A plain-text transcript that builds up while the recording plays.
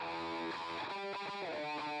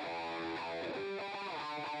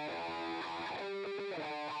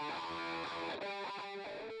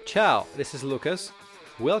Ciao, this is Lucas.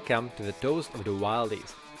 Welcome to the Toast of the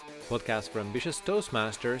Wildies, podcast for ambitious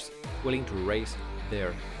Toastmasters willing to raise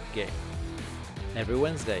their game. Every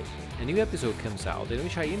Wednesday, a new episode comes out in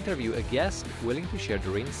which I interview a guest willing to share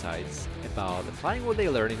their insights about applying what they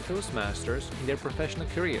learn in Toastmasters in their professional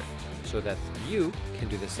career, so that you can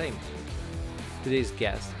do the same. Today's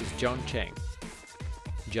guest is John Cheng.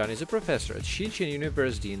 John is a professor at Xiqian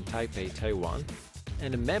University in Taipei, Taiwan,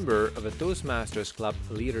 and a member of a Toastmasters Club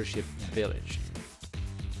leadership village.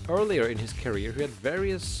 Earlier in his career, he had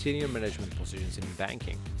various senior management positions in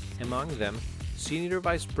banking, among them Senior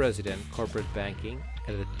Vice President Corporate Banking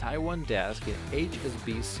at the Taiwan desk in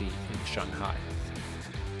HSBC in Shanghai.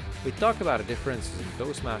 We talk about the differences in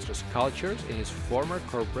Toastmasters cultures in his former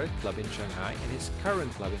corporate club in Shanghai and his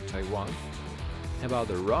current club in Taiwan, about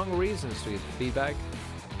the wrong reasons to give feedback,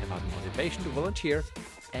 about motivation to volunteer,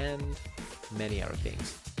 and many other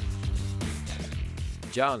things.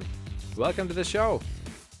 John, welcome to the show.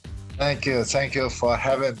 Thank you for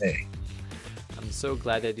having me. I'm so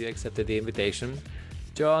glad that you accepted the invitation.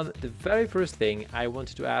 John, the very first thing I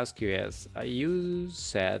wanted to ask you is, you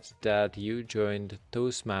said that you joined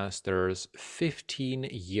Toastmasters 15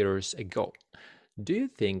 years ago. Do you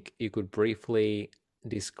think you could briefly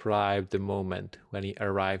describe the moment when you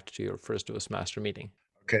arrived to your first Toastmaster meeting?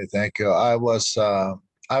 Okay, thank you.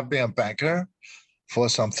 I've been a banker for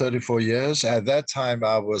some 34 years. At that time,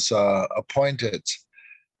 I was appointed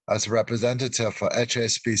as representative for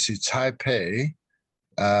HSBC Taipei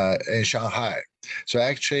in Shanghai. So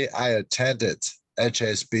actually, I attended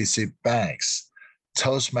HSBC Bank's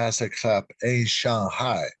Toastmaster Club in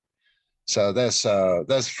Shanghai. So that's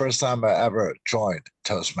the first time I ever joined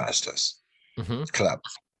Toastmasters Club.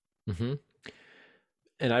 Mm-hmm.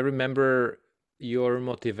 And I remember your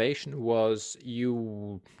motivation was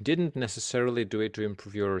you didn't necessarily do it to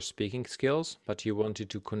improve your speaking skills, but you wanted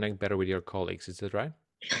to connect better with your colleagues. Is that right?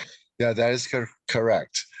 Yeah, that is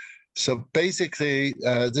correct. So basically,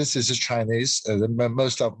 this is Chinese.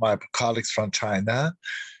 Most of my colleagues from China.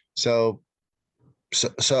 So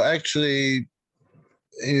actually,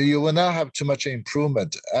 you will not have too much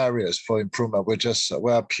improvement areas for improvement.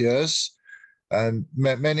 We're peers, and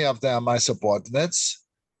many of them are my subordinates.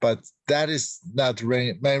 But that is not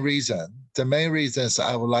the main reason. The main reason is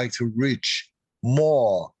I would like to reach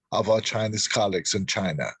more of our Chinese colleagues in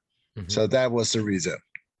China. Mm-hmm. So that was the reason.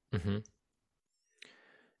 Mm-hmm.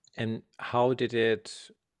 And how did it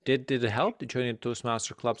help? Did joining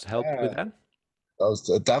Toastmaster clubs help with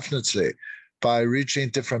that? Definitely. By reaching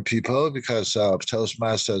different people, because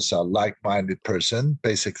Toastmasters are like-minded person.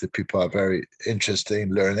 Basically, people are very interested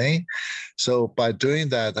in learning. So by doing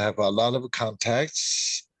that, I have a lot of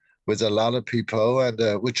contacts with a lot of people,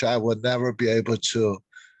 and which I would never be able to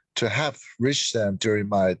have reached them during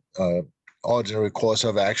my ordinary course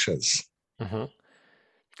of actions. Uh-huh.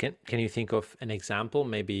 Can you think of an example,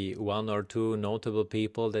 maybe one or two notable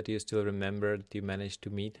people that you still remember that you managed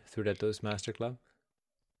to meet through the Toastmaster Club?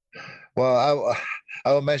 Well,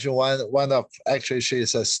 I will mention one of, actually, she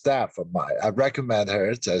is a staff of mine. I recommend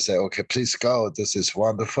her. I say, okay, please go. This is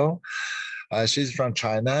wonderful. She's from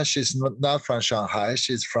China. She's not from Shanghai.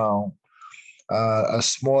 She's from a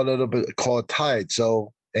small little bit called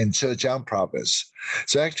Taizhou in Zhejiang province.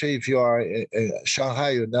 So actually, if you are in Shanghai,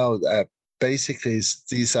 you know that basically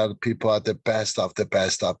these are the people are the best of the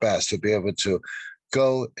best of best to be able to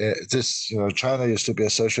go. China used to be a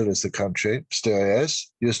socialist country, still is.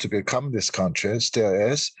 Used to be a communist country, still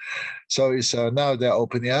is. So it's now they're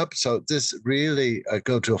opening up. So this really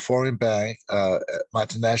go to a foreign bank,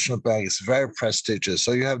 multinational bank is very prestigious.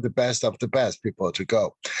 So you have the best of the best people to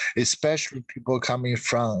go, especially people coming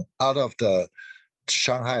from out of the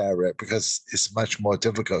Shanghai area, because it's much more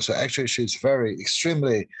difficult. So actually, she's very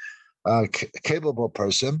extremely capable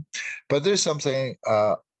person. But there's something.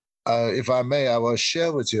 If I may, I will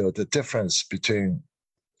share with you the difference between,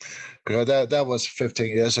 because that was 15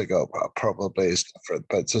 years ago, probably is different,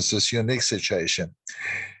 but it's this unique situation.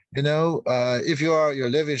 You know, if you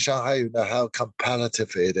live in Shanghai, you know how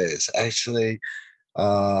competitive it is. Actually,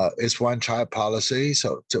 it's one-child policy.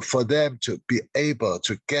 So for them to be able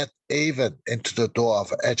to get even into the door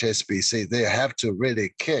of HSBC, they have to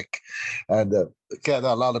really kick and get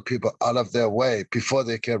a lot of people out of their way before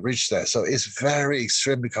they can reach there. So it's very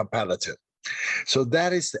extremely competitive. So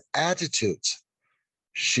that is the attitude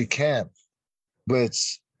she came with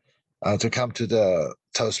to come to the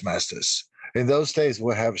Toastmasters. In those days,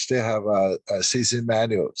 we still have a CC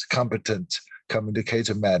manual, competent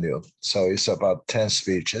communicator manual. So it's about 10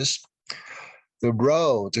 speeches. The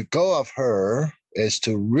goal of her is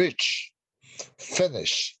to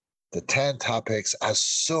finish the 10 topics as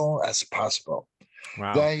soon as possible.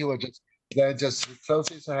 Wow. Then he will just close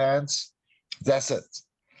his hands. That's it.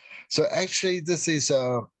 So actually, this is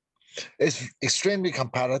it's extremely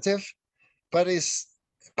competitive, but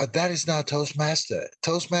that is not Toastmaster.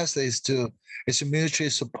 Toastmaster is mutually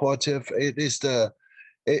supportive. It is the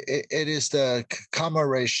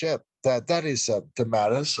camaraderie that is the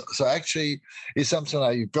matters. So actually, it's something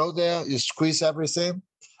like you go there, you squeeze everything,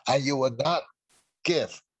 and you will not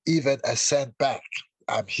give even a cent back.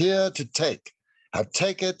 I'm here to take. I'll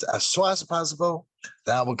take it as soon as possible.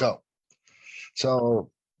 Then I will go. So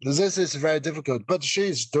this is very difficult, but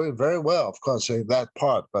she's doing very well, of course, in that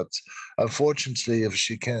part. But unfortunately, if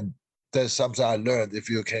she can, there's something I learned. If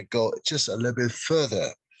you can go just a little bit further,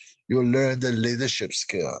 you learn the leadership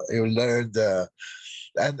skill. You learn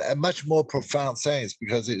and much more profound things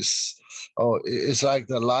because it's like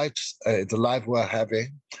the life we're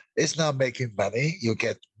having. It's not making money. You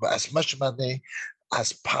get as much money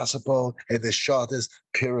as possible in the shortest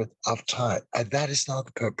period of time, and that is not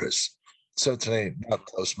the purpose. Certainly not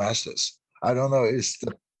Toastmasters. I don't know. It's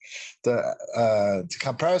the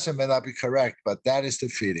comparison may not be correct, but that is the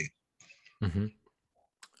feeling. Mm-hmm.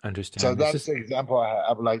 So Understand. that's the example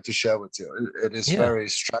I would like to share with you. It is Yeah. very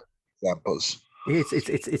striking examples.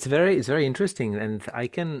 It's very interesting, and I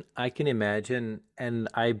can imagine, and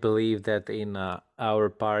I believe that in our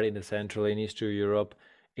part in the Central and Eastern Europe,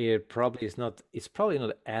 it's probably not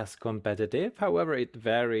as competitive. However, it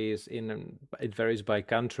varies by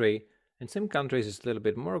country. In some countries, it's a little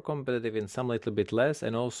bit more competitive, in some a little bit less,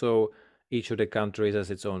 and also each of the countries has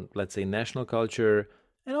its own, let's say, national culture,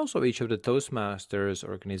 and also each of the Toastmasters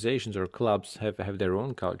organizations or clubs have their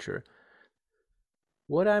own culture.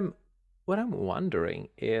 What I'm wondering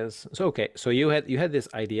is, so okay, so you had this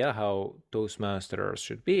idea how Toastmasters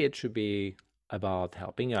should be. It should be about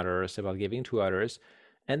helping others, about giving to others,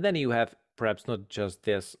 and then you have perhaps not just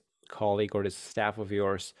this colleague or this staff of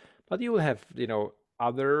yours, but you will have,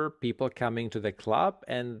 other people coming to the club,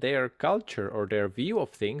 and their culture or their view of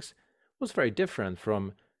things was very different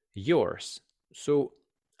from yours. So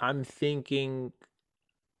I'm thinking,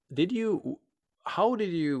 did you how did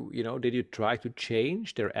did you try to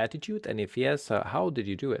change their attitude, and if yes, how did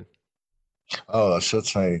you do it? Oh,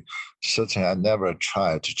 certainly, I never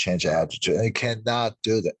tried to change attitude. I cannot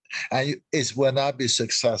do that, and it will not be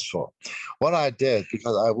successful. What I did,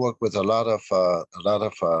 because I work with a lot of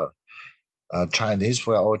Chinese,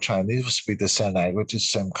 where all Chinese speak the same language, the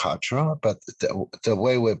same culture, but the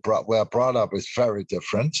way we are brought up is very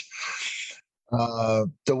different.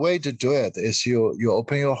 The way to do it is you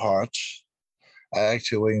open your heart.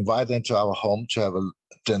 Actually, we invite them to our home to have a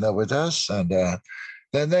dinner with us, and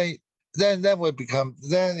then they then we become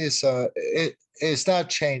then it's not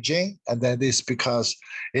changing, and then it's because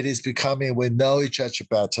it is becoming we know each other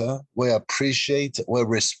better, we appreciate, we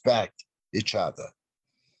respect each other.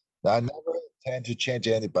 I never intend to change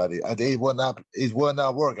anybody, and it will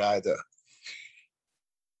not work either.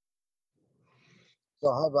 So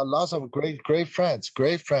I have a lot of great friends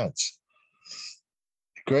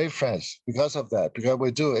because of that. Because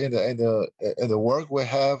we do in the work we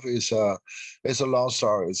have is a long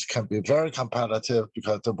story. It can be very competitive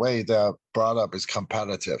because the way they're brought up is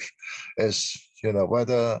competitive. Is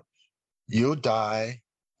whether you die,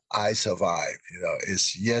 I survive.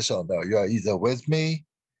 It's yes or no. You're either with me,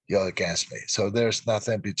 you're against me. So there's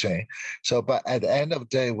nothing between. So, but at the end of the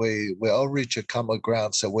day, we all reach a common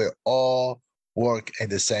ground. So we all work in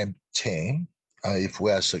the same team. If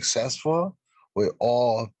we are successful, we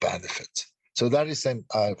all benefit. So that is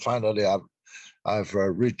finally I've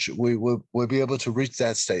reached. We will be able to reach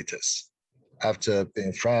that status after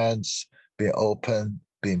being friends, being open,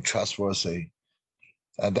 being trustworthy.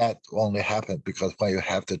 And that only happens because when you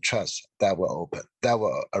have the trust, that will open, that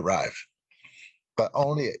will arrive. But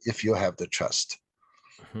only if you have the trust.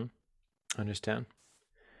 Hmm. Understand.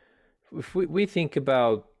 If we think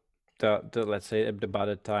about the let's say about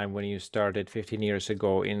the time when you started 15 years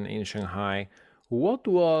ago in Shanghai, what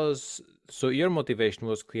was so your motivation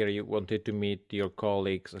was clear. You wanted to meet your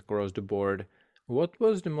colleagues across the board. What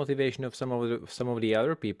was the motivation of some of the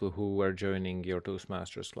other people who were joining your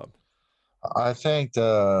Toastmasters club? I think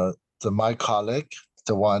the my colleague,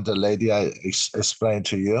 the lady I explained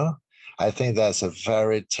to you, I think that's a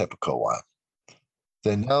very typical one.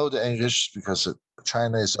 They know the English because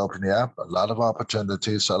China is opening up a lot of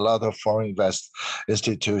opportunities, a lot of foreign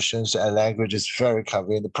institutions, and language is very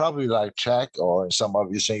convenient, probably like Czech or in some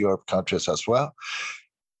of Eastern Europe countries as well.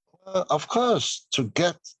 Of course, to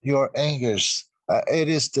get your English, it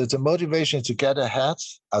is the motivation to get ahead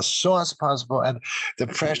as soon as possible. And the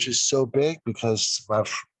pressure is so big because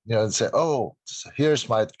say, oh, here's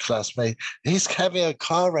my classmate. He's having a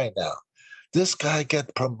car right now. This guy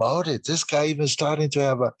get promoted. This guy even starting to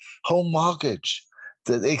have a home mortgage.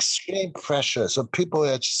 The extreme pressure. So people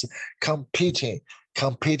are just competing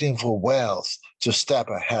for wealth to step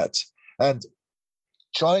ahead. And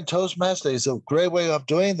joint Toastmaster is a great way of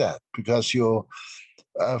doing that because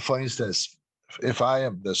for instance, if I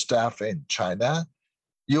am the staff in China,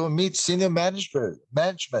 you will meet senior management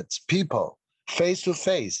people face to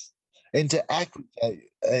face, interact.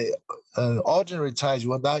 Ordinary times you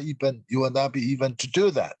will not be even to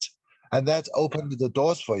do that, and that opened the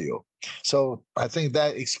doors for you. So I think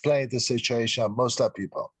that explains the situation of most of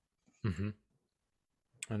people. Mm-hmm.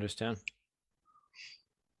 Understand.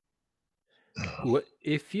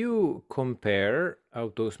 If you compare how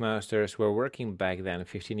Toastmasters were working back then,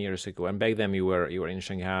 15 years ago, and back then you were in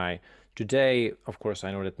Shanghai. Today, of course,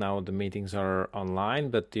 I know that now the meetings are online,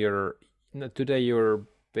 but today you're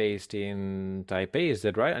based in Taipei, is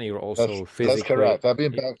that right? And you're also physically. That's correct. I've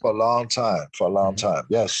been back for a long time.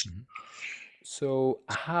 Yes. Mm-hmm. So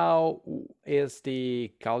how is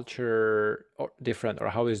the culture different, or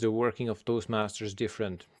how is the working of Toastmasters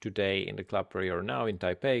different today in the club where you're now in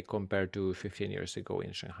Taipei compared to 15 years ago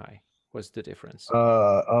in Shanghai? What's the difference?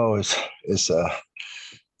 Wow,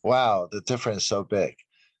 the difference is so big.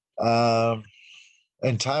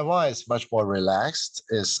 In Taiwan, it's much more relaxed.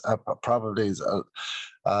 It's probably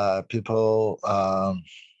people.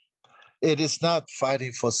 It is not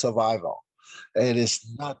fighting for survival. It is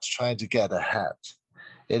not trying to get ahead.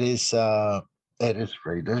 It is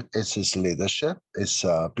freedom. It's his leadership. It's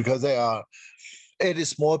because it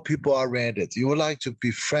is more people oriented. You would like to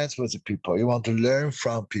be friends with the people. You want to learn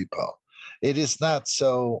from people. It is not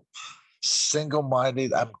so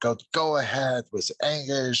single-minded. I'm going to go ahead with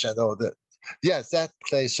English and all that. Yes, that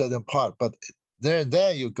plays a certain part, but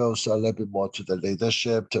there you go a little bit more to the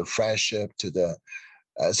leadership, to friendship, to the.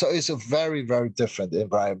 So it's a very, very different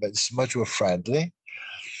environment. It's much more friendly.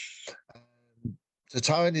 The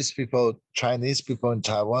Chinese people in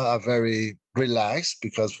Taiwan are very relaxed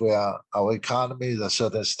because our economy is a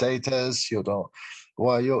certain status. You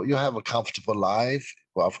have a comfortable life.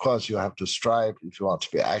 Well, of course, you have to strive if you want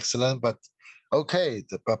to be excellent, but okay,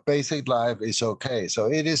 the basic life is okay.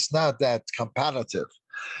 So it is not that competitive.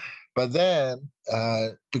 But then,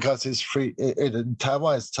 because it's free, in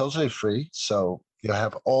Taiwan, it's totally free. So you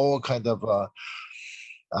have all kind of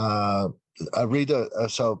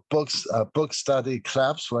book study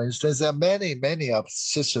clubs, for instance. There are many of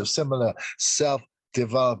similar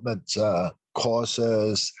self-development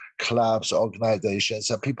courses, clubs,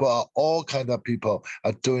 organizations. And all kind of people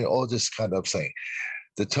are doing all this kind of thing.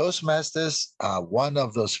 The Toastmasters are one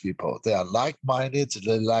of those people. They are like-minded.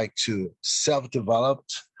 They like to self-develop.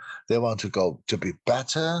 They want to go to be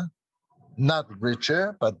better, not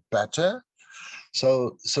richer, but better.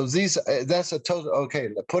 So that's a total, okay,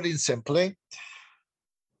 put it simply,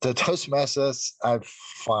 the Toastmasters I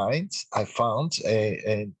found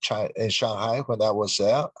in Shanghai when I was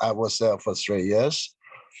there. I was there for 3 years.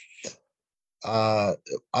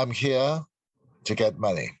 I'm here to get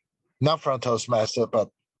money. Not from Toastmaster, but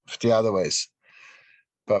the other ways.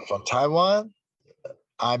 But from Taiwan,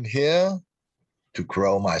 I'm here to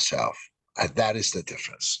grow myself. And that is the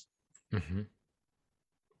difference. Mm-hmm.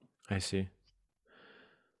 I see.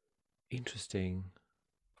 Interesting.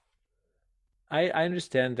 I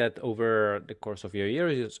understand that over the course of your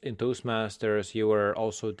years in Toastmasters, you were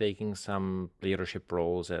also taking some leadership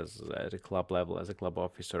roles at a club level, as a club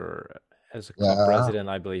officer, as a club president,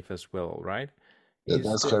 I believe, as well, right?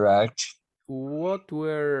 That's correct.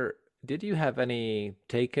 Did you have any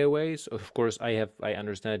takeaways? Of course, I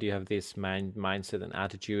understand you have this mindset and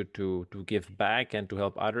attitude to give back and to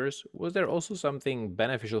help others. Was there also something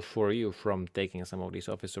beneficial for you from taking some of these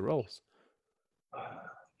officer roles?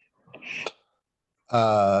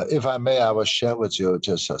 If I may, I will share with you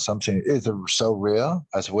just something. It's so real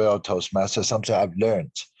as well, Toastmaster, something I've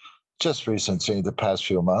learned just recently in the past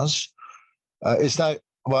few months. It's not,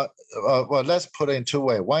 well, let's put it in two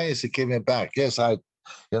ways. One is giving back. Yes, I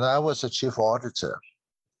was a chief auditor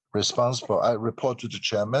responsible. I report to the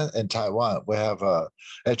chairman in Taiwan. We have a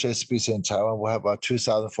HSBC in Taiwan. We have about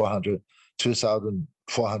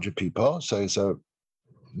 2,400 people. So it's a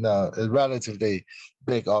relatively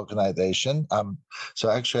big organization. So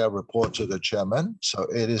actually I report to the chairman. So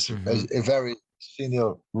it is a very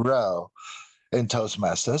senior role in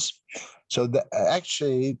Toastmasters. So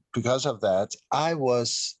actually, because of that, I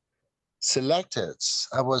was selected.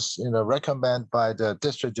 I was recommended by the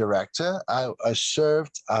district director. I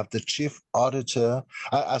served as the chief auditor.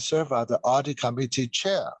 I served as the audit committee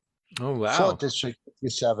chair for District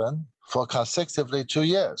 57 for consecutively 2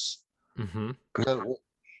 years.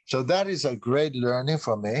 So that is a great learning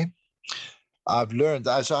for me. I've learned.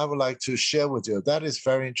 So I would like to share with you. That is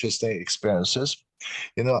very interesting experiences.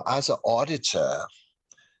 As an auditor,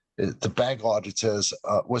 the bank auditors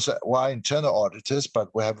were internal auditors, but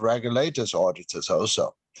we have regulators auditors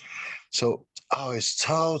also. So, it's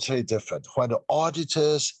totally different. When the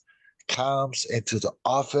auditors comes into the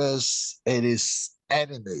office, it is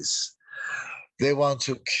enemies. They want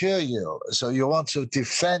to kill you. So you want to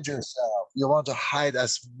defend yourself. You want to hide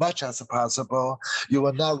as much as possible. You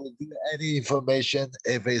will not reveal any information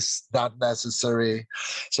if it's not necessary.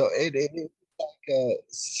 So it is like a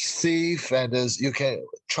thief, and you can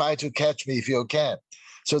try to catch me if you can.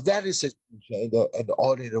 So that is in the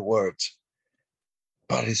ordinary world.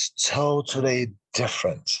 But it's totally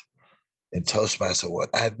different in Toastmaster world.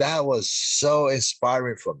 And that was so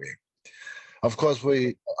inspiring for me. Of course,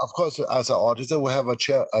 as an auditor, we have a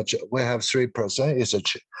chair. We have 3 persons.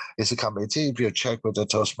 It's a committee. If you check with the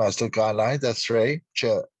Toastmaster guideline, that's 3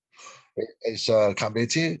 chair. It's a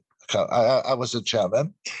committee. I was the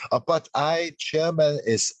chairman, but chairman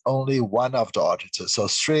is only one of the auditors. So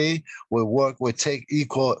 3 we take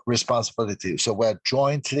equal responsibility. So we're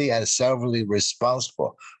jointly and severally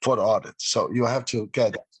responsible for the audit. So you have to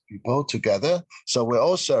get people together. So we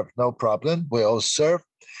all serve, no problem. We all serve.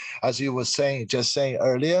 As you were saying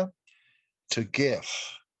earlier, to give,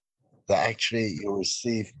 that actually you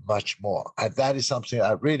receive much more. And that is something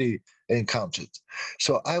I really encountered.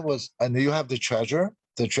 So and you have the treasurer.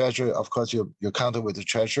 The treasurer, of course, you counter with the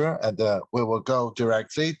treasurer, and we will go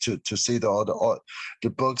directly to see all the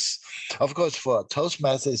books. Of course, for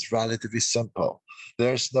Toastmaster, it's relatively simple.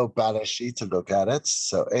 There's no balance sheet to look at it.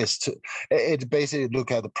 So it basically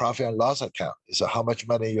look at the profit and loss account. So how much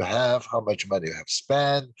money you have, how much money you have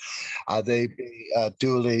spent, are they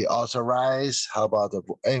duly authorized? How about the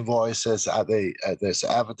invoices? Are they there's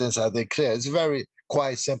evidence? Are they clear? It's very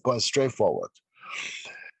quite simple and straightforward.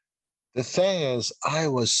 The thing is, I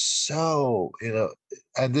was so,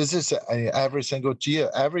 and this is every single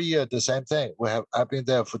year, every year the same thing. I've been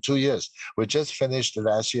there for 2 years. We just finished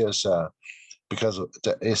last year's because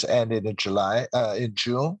it's ended in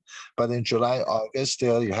June, but in July, August,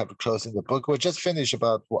 still you have to close in the book. We just finished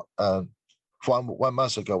about 1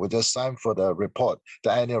 month ago. We just signed for the report,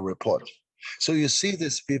 the annual report. So you see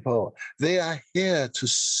these people, they are here to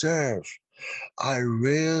serve. I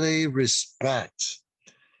really respect.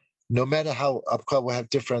 No matter how, of course, we have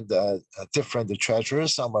different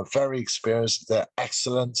treasurers. Some are very experienced. They're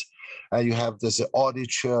excellent. And you have this audit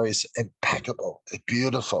chair is impeccable. It's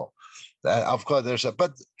beautiful. Of course,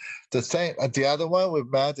 but the thing, and the other one we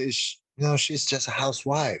met is, she's just a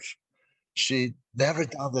housewife. She never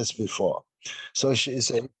done this before. So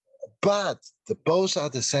but both are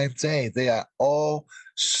the same thing. They are all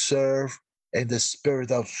serve in the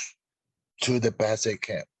spirit of to the best they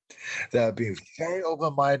can. They have been very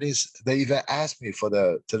open-minded. They even asked me for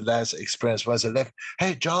the last experience once I left.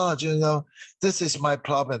 Hey, George, this is my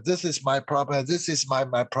problem. This is my problem. This is my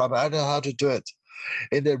problem. I don't know how to do it.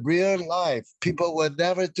 In the real life, people will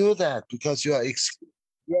never do that because you're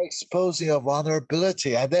exposing your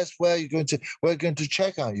vulnerability, and that's where we're going to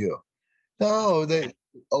check on you. No, they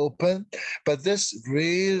open, but this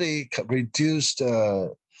really reduced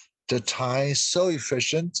the time so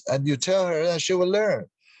efficient, and you tell her and she will learn.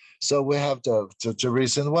 So we have the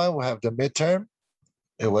recent one, we have the midterm.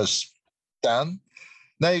 It was done.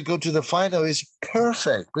 Now you go to the final, it's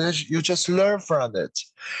perfect because you just learn from it.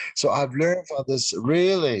 So I've learned from this,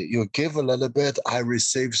 really, you give a little bit, I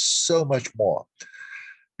receive so much more.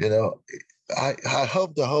 I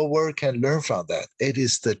hope the whole world can learn from that. It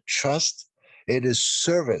is the trust, it is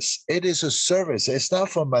service. It is a service, it's not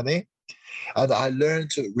for money. And I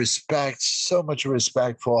learned to so much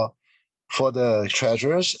respect for the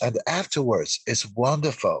treasurers, and afterwards it's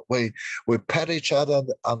wonderful. We pat each other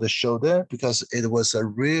on the shoulder because it was a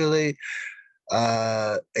really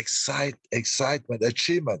excitement,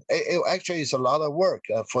 achievement. It actually is a lot of work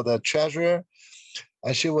for the treasurer,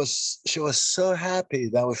 and she was so happy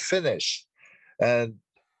that we finished, and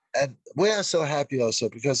we are so happy also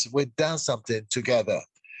because we've done something together,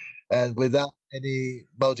 and without any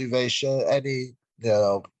motivation, any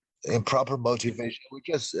improper motivation.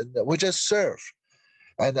 We just serve,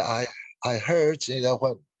 and I heard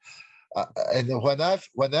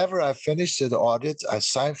whenever I finished the audit, I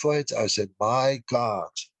signed for it. I said, my God,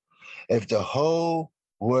 if the whole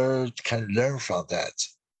world can learn from that,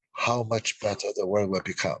 how much better the world will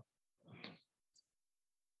become.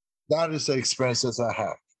 That is the experiences I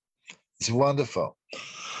have. It's wonderful.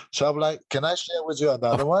 So I'm like, can I share with you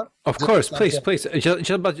another one? Of course, please.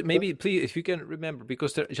 Just, but maybe, please, if you can remember,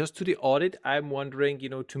 because just to the audit, I'm wondering,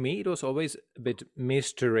 to me, it was always a bit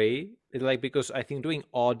mystery like, because I think doing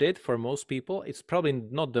audit for most people, it's probably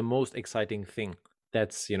not the most exciting thing.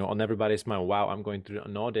 That's, on everybody's mind. Wow, I'm going to do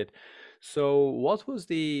an audit. So what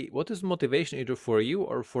is motivation either for you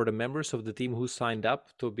or for the members of the team who signed up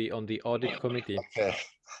to be on the audit committee? Okay.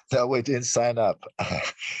 No, we didn't sign up.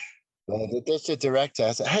 The district director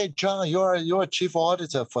I said, "Hey, John, you're a chief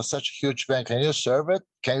auditor for such a huge bank. Can you serve it?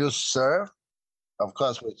 Can you serve?" Of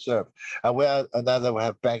course, we serve. And we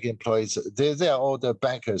have bank employees. They are all the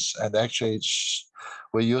bankers. And actually,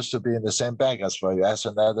 we used to be in the same bank as well. You asked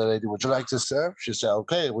another lady, "Would you like to serve?" She said,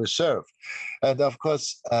 "Okay, we serve." And of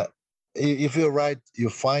course, if you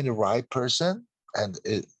find the right person, and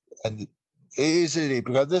easily,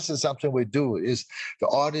 because this is something we do, is the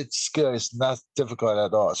audit skill is not difficult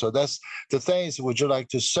at all. So that's the thing is, would you like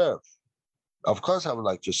to serve? Of course, I would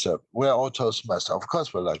like to serve. We're all Toastmasters. Of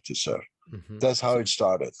course, we like to serve. Mm-hmm. That's how it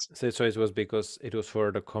started. So it was because it was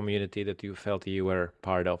for the community that you felt you were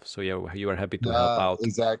part of. So you were happy to help out.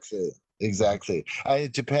 Exactly. And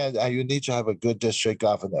it depends. And you need to have a good district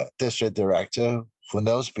governor, district director who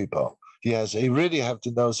knows people. Yes, you really have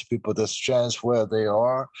to know people, the strengths, where they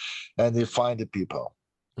are, and they find the people.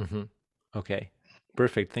 Mm-hmm. Okay,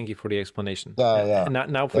 perfect. Thank you for the explanation. Yeah.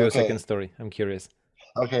 Now for your second story. I'm curious.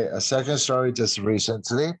 Okay, a second story just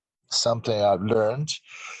recently, something I've learned.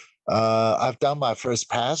 I've done my first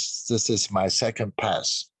pass. This is my second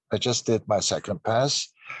pass. I just did my second pass.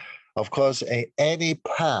 Of course, in any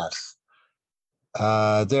path,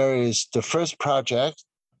 there is the first project.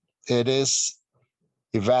 It is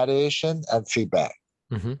evaluation and feedback.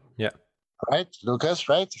 Mm-hmm. Yeah. Right, Lucas,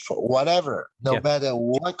 right? For whatever, no matter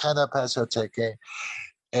what kind of path you're taking,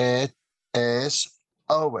 it is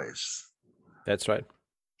always. That's right.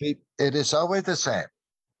 It is always the same.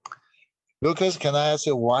 Lucas, can I ask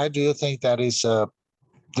you, why do you think that is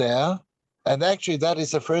there? And actually, that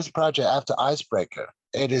is the first project after Icebreaker.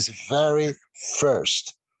 It is very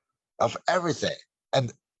first of everything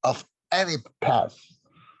and of any path.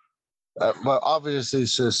 Well, obviously,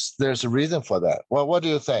 there's a reason for that. Well, what do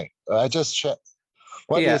you think? I just checked.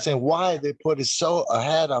 What do you think? Why they put it so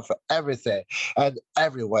ahead of everything and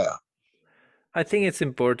everywhere? I think it's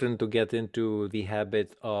important to get into the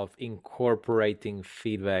habit of incorporating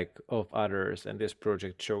feedback of others, and this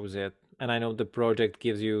project shows it. And I know the project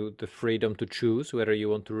gives you the freedom to choose whether you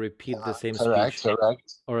want to repeat the same speech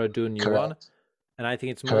or do a new one. And I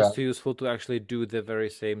think it's most useful to actually do the very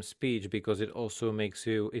same speech, because it also makes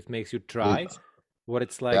you try what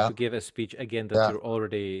it's like to give a speech again that you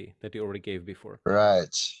already gave before.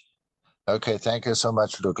 Right. Okay. Thank you so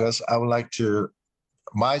much, Lucas. I would like to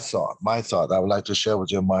my thought. I would like to share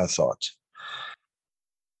with you my thought.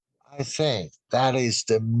 I think that is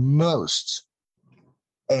the most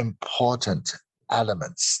important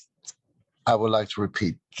elements. I would like to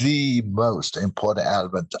repeat, the most important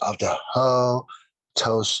element of the whole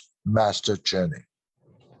Toastmaster journey.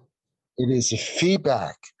 It is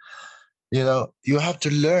feedback. You have to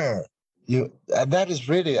learn. And that is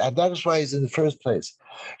why it's in the first place.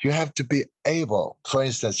 You have to be able, for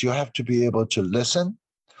instance, you have to be able to listen.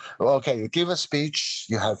 Okay, you give a speech,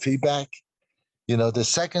 you have feedback. The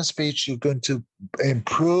second speech, you're going to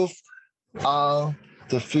improve on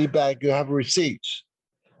the feedback you have received,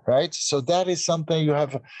 right? So that is something you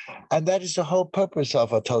have, and that is the whole purpose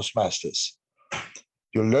of a Toastmasters.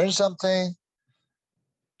 You learn something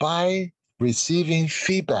by receiving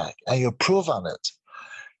feedback, and you improve on it.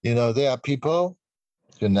 There are people,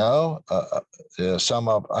 some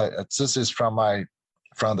of this is from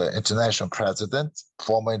the international president,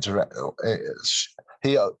 former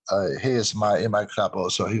he is in my club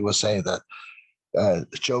also. He was saying that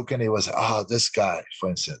jokingly was, this guy, for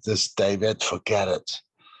instance, this David, forget it,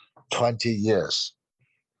 20 years.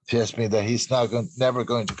 He has been there. He's never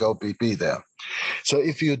going to be there. So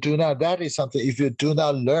if you do not, that is something. If you do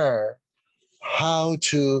not learn how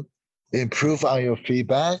to improve on your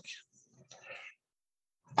feedback,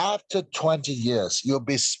 after 20 years, you'll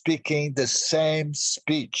be speaking the same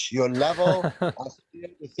speech. Your level is still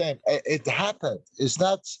the same. It happened.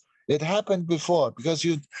 It happened before, because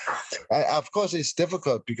of course, it's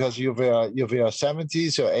difficult because if you're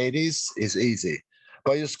 70s or 80s, it's easy.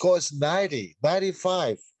 But your score is 90,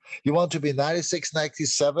 95. You want to be 96,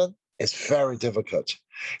 97, it's very difficult.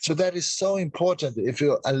 So that is so important.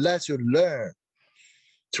 Unless you learn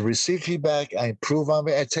to receive feedback and improve on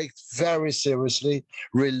it and take it very seriously,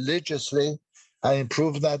 religiously, and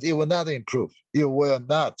improve that, it will not improve. It will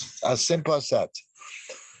not, as simple as that.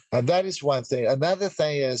 And that is one thing. Another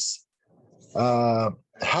thing is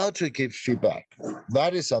how to give feedback.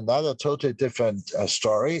 That is another totally different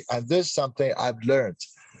story. And this is something I've learned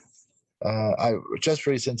I just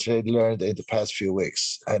recently learned in the past few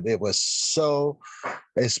weeks, and it was so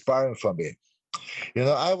inspiring for me.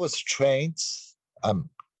 I was trained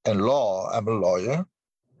in law. I'm a lawyer.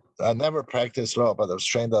 I never practiced law, but I was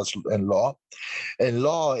trained in law. In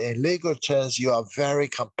law, in legal terms, you are very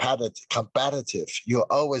competitive. You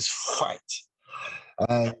always fight.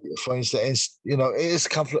 For instance, it is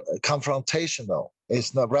confrontational.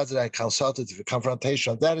 It's not rather than consultative,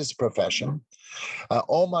 confrontational. That is profession.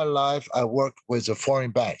 All my life, I worked with the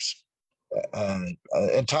foreign banks.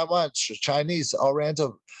 In Taiwan, Chinese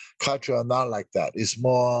Oriental culture are not like that. It's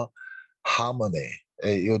more harmony.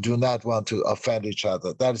 You do not want to offend each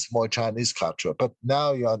other. That is more Chinese culture. But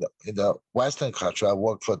now you're in the Western culture. I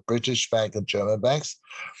work for British bank and German banks.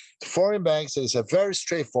 Foreign banks is a very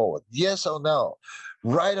straightforward, yes or no,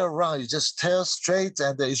 right or wrong. You just tell straight,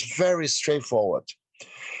 and it's very straightforward.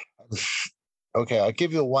 Okay, I'll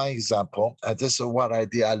give you one example. And this is what I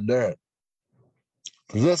learned.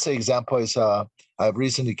 This example is I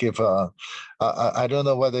recently give. I don't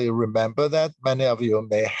know whether you remember that. Many of you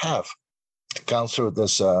may have gone through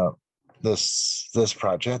this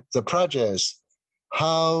project. The project is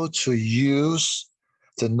how to use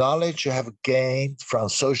the knowledge you have gained from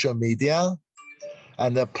social media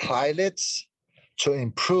and apply it to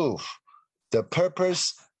improve the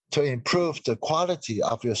purpose, to improve the quality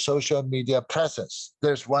of your social media presence.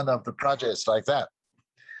 There's one of the projects like that.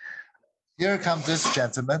 Here comes this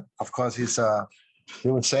gentleman. Of course, he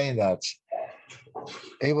was saying that.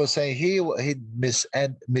 He was saying he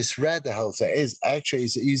misread the whole thing.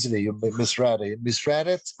 It's easily you misread it. He misread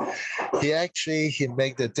it. He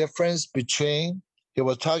made the difference between. He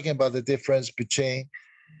was talking about the difference between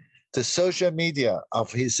the social media of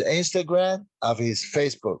his Instagram, of his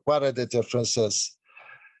Facebook. What are the differences?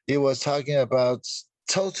 He was talking about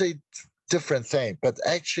totally different thing, but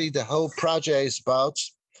actually the whole project is about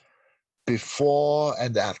before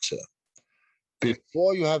and after.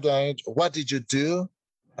 Before you have what did you do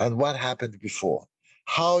and what happened before?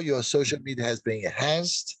 How your social media has been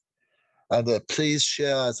enhanced, and please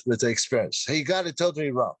share us with the experience. He got it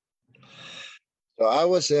totally wrong. So I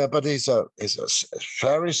was there, but he's a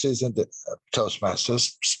very seasoned Toastmaster,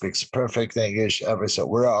 speaks perfect English, everything.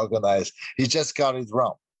 We're organized. He just got it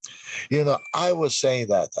wrong. I was saying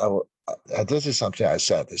that, this is something I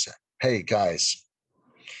said, hey guys,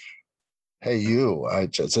 hey you,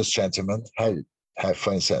 this gentleman,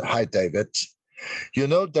 for instance, hi David.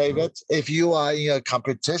 David, if you are in a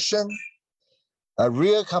competition, a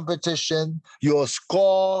real competition, your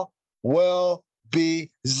score will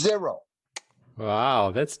be 0.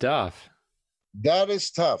 Wow, that's tough. That is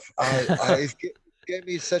tough. It gave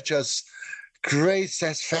me such a great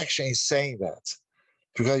satisfaction in saying that,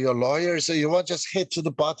 because you're a lawyer, so you won't just hit to the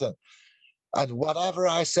button, and whatever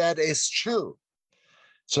I said is true.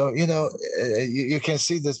 So you can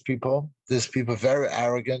see these people very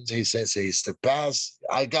arrogant. He says he's the best.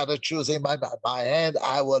 I got to choose in my hand.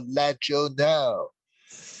 I will let you know.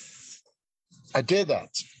 I did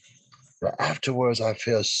that. But afterwards, I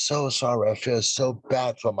feel so sorry. I feel so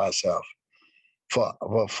bad for myself. For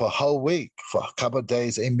a whole week, for a couple of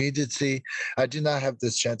days, immediately, I did not have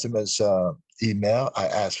this gentleman's email. I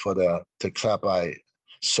asked for the club I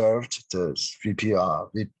served, the VPR,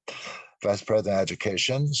 Vice President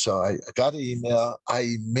Education. So I got an email. I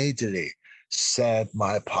immediately sent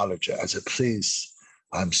my apology. I said, please,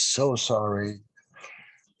 I'm so sorry.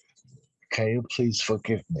 Can you please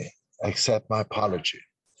forgive me? Accept my apology.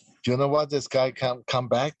 Do you know what this guy come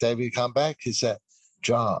back? David come back? He said,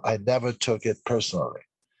 John, I never took it personally.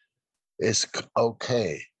 It's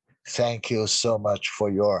okay. Thank you so much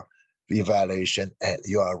for your evaluation, and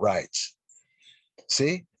you are right.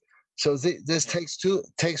 See? So this takes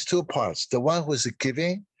two parts. The one who's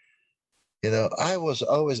giving, I was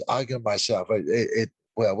always arguing myself.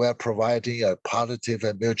 We're providing a positive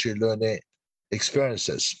and mutual learning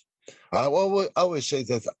experiences. I always say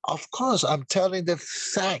that, of course, I'm telling the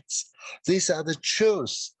facts. These are the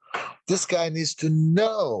truths. This guy needs to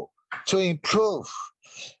know to improve.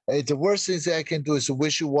 The worst thing that I can do is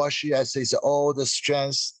wishy-washy. I say, all the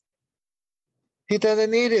strengths. He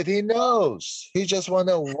doesn't need it. He knows. He just want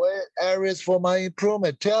to know where areas for my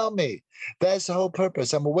improvement. Tell me. That's the whole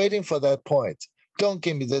purpose. I'm waiting for that point. Don't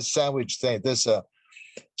give me this sandwich thing. So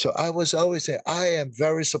I was always saying, I am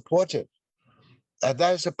very supportive. And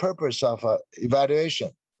that is the purpose of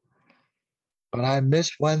evaluation. But I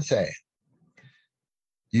missed one thing.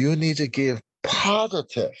 You need to give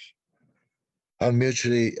positive and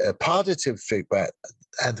mutually positive feedback.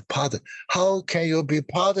 And positive. How can you be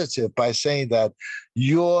positive by saying that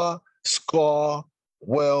your score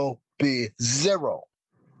will be 0?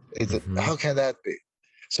 How can that be?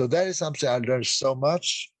 So that is something I learned so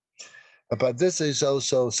much. But this is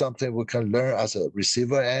also something we can learn as a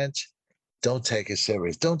receiver end. Don't take it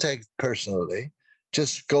serious. Don't take it personally.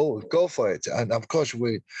 Just go for it. And of course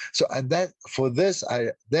that for this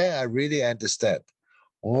I really understand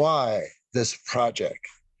why this project,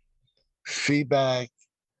 feedback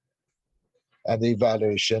and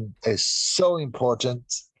evaluation, is so important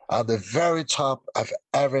at the very top of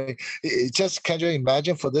every. Just can you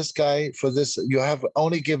imagine for this guy, for this, you have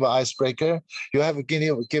only give an icebreaker, you have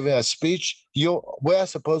given a speech, we're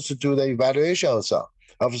supposed to do the evaluation also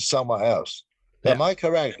of someone else. Yeah. Am I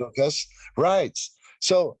correct, Lucas? Right.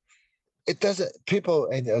 So it doesn't, people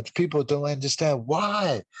don't understand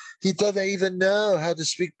why. He doesn't even know how to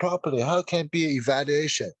speak properly. How can it be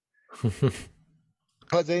evaluation?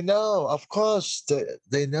 But they know, of course,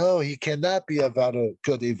 they know he cannot be a very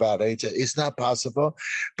good evaluator. It's not possible.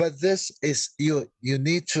 But this is, you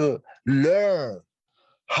need to learn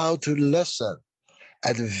how to listen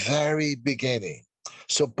at the very beginning.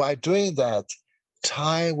 So by doing that,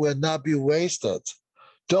 time will not be wasted.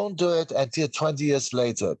 Don't do it until 20 years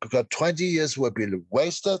later, because 20 years will be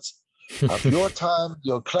wasted of your time,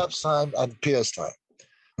 your club's time, and peers' time.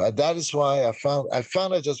 That is why I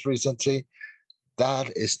found it just recently.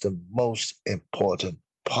 That is the most important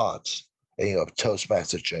part in your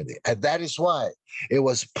Toastmaster journey. And that is why it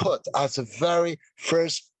was put as the very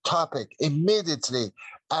first topic immediately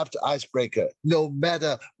after icebreaker, no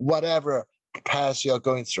matter whatever path you're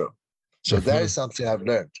going through. So that is something I've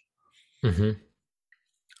learned. Mm-hmm.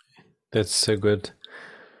 That's a good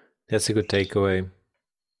takeaway.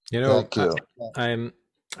 You know, thank you.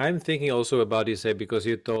 I'm thinking also about you, say, because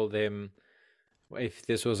you told him if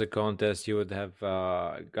this was a contest, you would have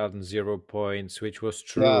gotten 0 points, which was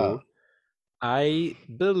true. Yeah. I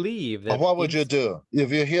believe that. What would you do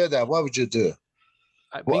if you hear that? What would you do?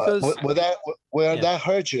 Because would that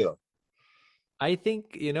hurt you? I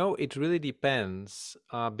think, it really depends,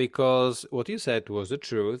 because what you said was the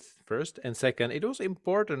truth, first, and second, it was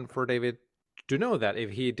important for David to know that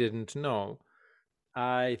if he didn't know.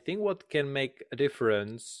 I think what can make a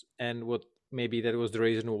difference, and what maybe that was the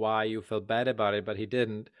reason why you felt bad about it, but he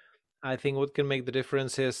didn't. I think what can make the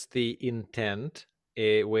difference is the intent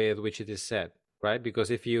with which it is said, right? Because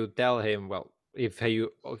if you tell him, well, if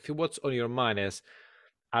what's on your mind is,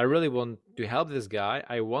 I really want to help this guy.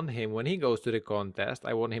 I want him, when he goes to the contest,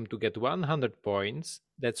 I want him to get 100 points.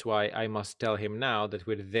 That's why I must tell him now that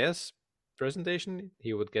with this presentation,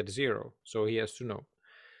 he would get 0. So he has to know.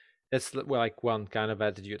 That's like one kind of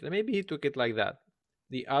attitude. And maybe he took it like that.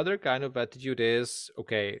 The other kind of attitude is,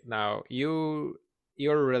 okay, now you're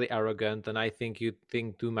really arrogant and I think you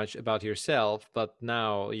think too much about yourself, but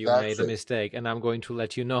now you made a mistake and I'm going to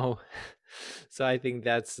let you know. So I think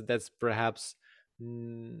that's perhaps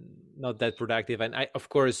not that productive. And of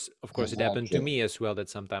course it happened to me as well, that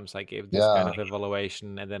sometimes I gave this kind of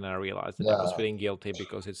evaluation and then I realized that I was feeling guilty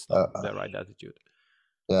because it's not the right attitude.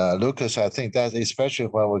 Yeah, Lucas, I think that especially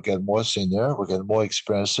when we get more senior, we get more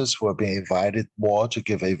experiences, we're being invited more to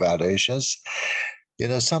give evaluations.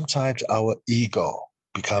 Sometimes our ego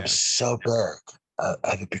becomes so big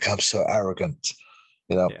and it becomes so arrogant.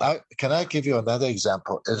 Can I give you another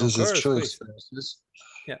example? This is true experiences.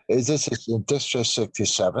 Yeah. This is in District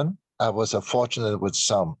 67. I was fortunate with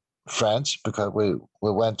some friends because we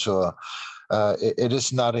went to it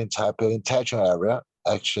is not in Taipei, in Taichung area.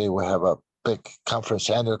 Actually, we have a big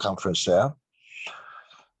annual conference there.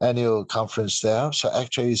 So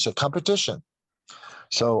actually it's a competition.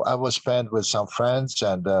 So I was spent with some friends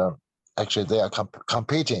and actually they are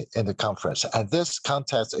competing in the conference. And this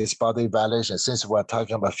contest is about the evaluation. Since we're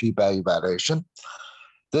talking about feedback evaluation,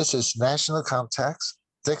 this is national contest,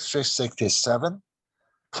 District 67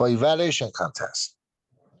 for evaluation contest.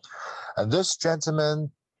 And this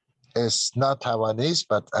gentleman is not Taiwanese,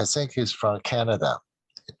 but I think he's from Canada.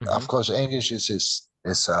 Of course, English is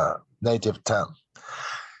his native tongue.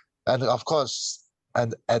 And of course,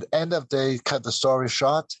 and at the end of the day, cut the story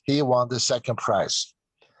short, he won the second prize.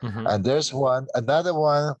 And there's another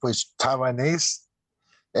one which Taiwanese,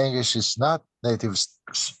 English is not native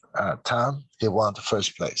tongue, he won the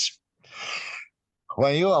first place.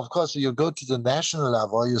 When you go to the national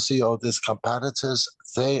level, you see all these competitors,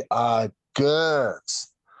 they are good.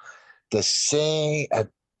 They sing and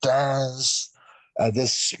dance, the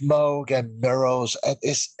smoke and mirrors, and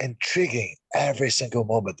it's intriguing every single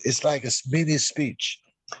moment. It's like a mini speech.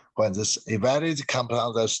 When this evaluator comes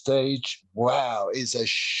on the stage, wow, it's a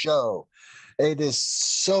show. It is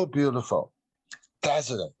so beautiful,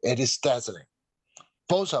 dazzling. It is dazzling.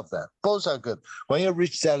 Both of them, both are good. When you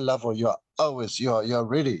reach that level, you're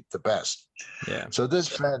really the best. Yeah. So this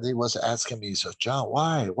friend, he was asking me, so John,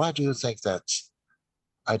 why do you think that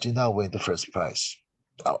I did not win the first prize?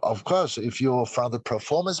 Of course, if you're from the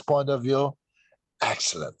performance point of view,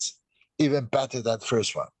 excellent, even better than the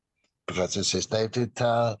first one, because it's his native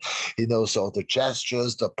tongue. He knows all the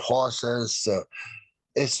gestures, the pauses.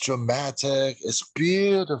 It's dramatic. It's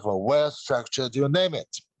beautiful, well structured. You name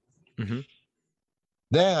it. Mm-hmm.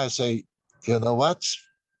 Then I say, you know what?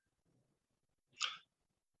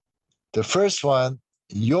 The first one,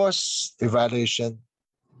 your evaluation,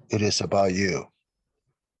 it is about you.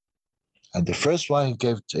 And the first one he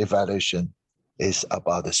gave evaluation is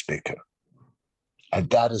about the speaker. And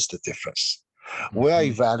that is the difference. Mm-hmm. Where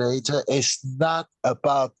evaluator is not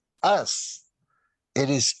about us. It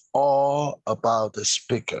is all about the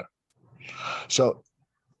speaker. So,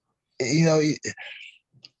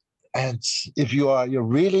 and if you're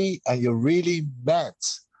really meant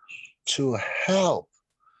to help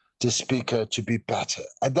the speaker to be better.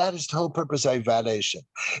 And that is the whole purpose of evaluation.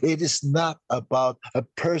 It is not about a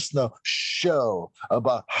personal show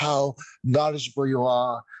about how knowledgeable you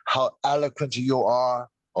are, how eloquent you are,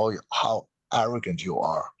 or how arrogant you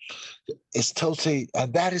are. It's totally,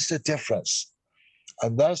 and that is the difference.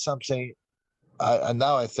 And that's something, and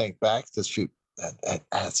now I think back, and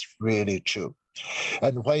that's really true.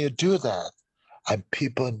 And when you do that, and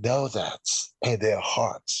people know that in their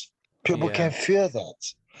hearts, people can feel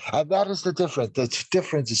that. And that is the difference. The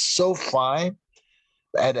difference is so fine.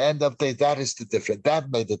 At the end of the day, that is the difference. That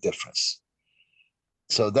made the difference.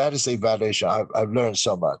 So that is the evaluation. I've learned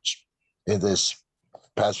so much in this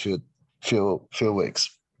past few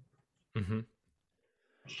weeks. Mm-hmm.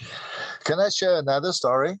 Can I share another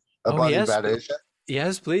story about evaluation?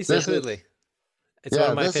 Yes, please, definitely. It's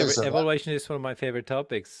one of my favorite. Evaluation is one of my favorite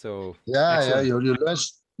topics. So excellent. You learn.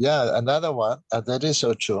 Yeah, another one, and that is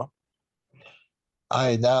so true.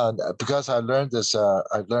 Because I learned this,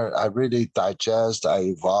 I really digest, I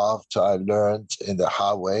evolved, I learned in the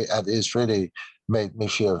hard way, and it's really made me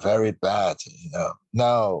feel very bad,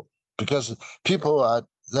 now, because people are,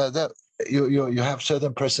 you have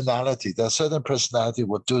certain personality, that certain personality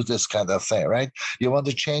will do this kind of thing, right? You want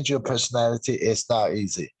to change your personality, it's not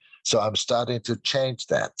easy. So I'm starting to change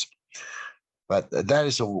that. But that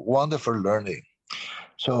is a wonderful learning.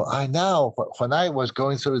 So when I was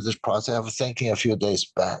going through this process, I was thinking a few days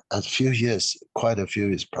back, quite a few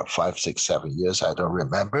years, 5, 6, 7 years, I don't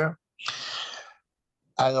remember.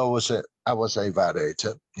 I was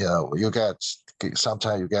evaluated.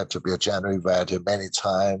 Sometimes you get to be a general evaluator many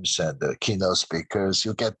times, and the keynote speakers,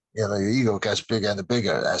 your ego gets bigger and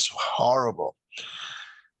bigger. That's horrible.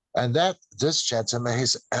 And this gentleman,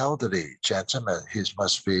 he's an elderly gentleman. He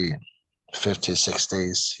must be 50s,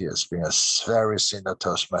 60s. He has been a very senior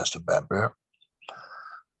Toastmaster member.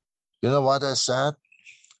 You know what I said?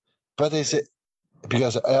 But is it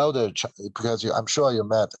because I'm sure you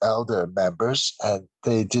met elder members and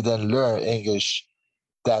they didn't learn English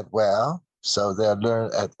that well. So they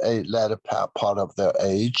learn at a later part of their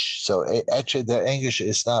age. So actually their English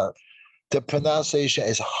is not, the pronunciation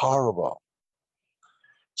is horrible.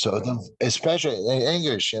 So especially in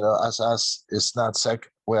English, as us, it's not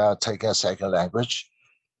we are taking a second language.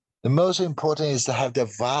 The most important is to have the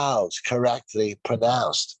vowels correctly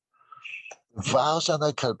pronounced. Vowels are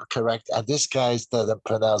not correct, and this guy doesn't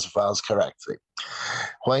pronounce vowels correctly.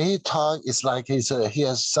 When he talks, it's like he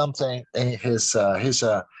has something in his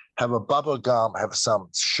have a bubble gum, have some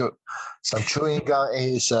chewing gum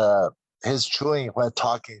in his chewing when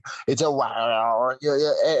talking. It's a wow.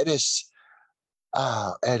 It is.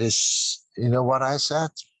 It is, you know what I said?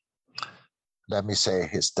 Let me say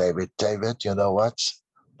his David. David, you know what?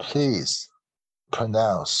 Please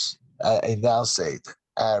enunciate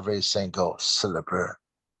every single syllable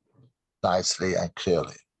nicely and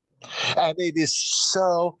clearly. And it is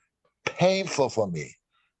so painful for me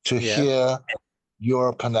to hear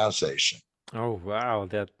your pronunciation. Oh, wow.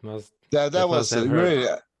 That was really,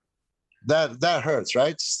 that hurts,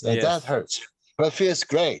 right? Yes. That hurts. But it feels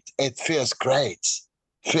great. It feels great.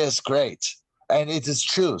 Feels great. And it is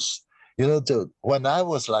truth. When I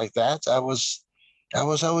was like that, I was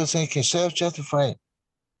always thinking, self-justifying.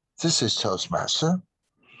 This is Toastmaster.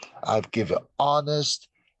 I've given honest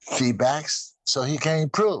feedbacks so he can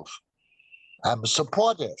improve. I'm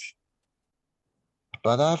supportive.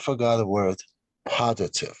 But I forgot the word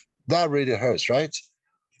positive. That really hurts, right?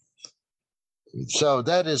 So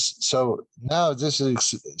now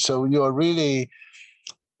you're really,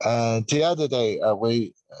 the other day,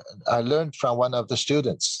 I learned from one of the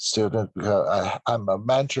students, because I'm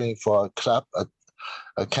mentoring for a club,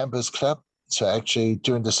 a campus club. So actually,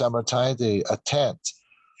 during the summertime, they attend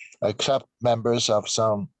club members of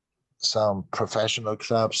some professional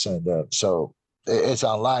clubs, and so it's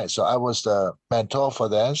online. So I was the mentor for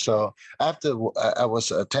them. So after I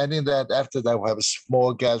was attending that, after that we have a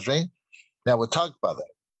small gathering. Then we talk about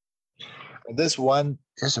it. And this one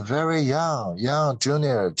is a very young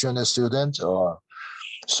junior student or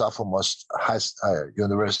sophomore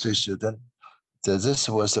university student. So this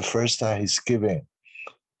was the first time he's giving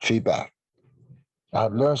feedback.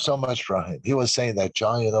 I've learned so much from him. He was saying that,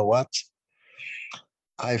 John, you know what?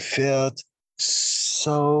 I felt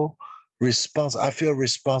so responsible. I feel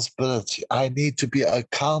responsibility. I need to be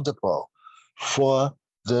accountable for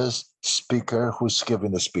this speaker who's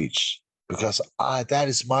giving the speech because that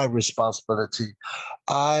is my responsibility.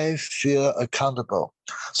 I feel accountable.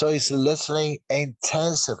 So he's listening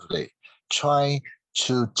intensively, trying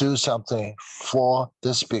to do something for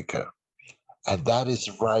the speaker. And that is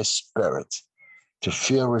the right spirit, to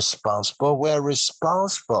feel responsible. We're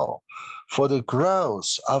responsible for the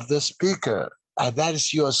growth of the speaker. And that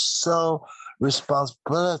is your sole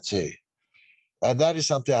responsibility. And that is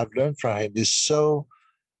something I've learned from him. It is so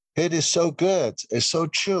good. It's so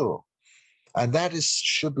true. And that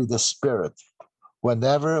should be the spirit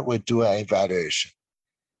whenever we do an evaluation.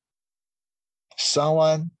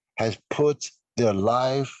 Someone has put their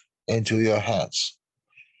life into your hands.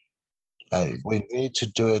 And we need to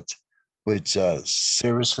do it with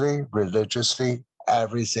seriously, religiously,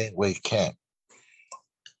 everything we can.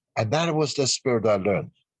 And that was the spirit I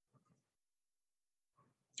learned.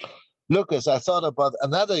 Lucas, I thought about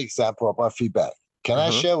another example about feedback. Can I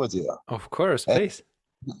share with you? Of course, please.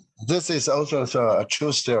 This is also a true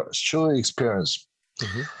experience.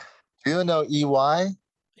 Mm-hmm. Do you know EY,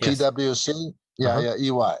 yes. PwC? Yeah,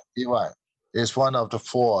 EY. EY is one of the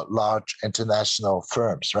 4 large international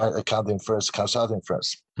firms, right? Accounting firms, consulting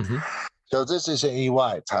firms. Mm-hmm. So this is in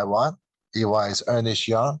EY, Taiwan. EY is Ernst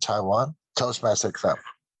Young, Taiwan, Toastmaster Club.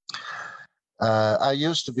 I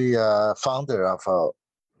used to be a founder of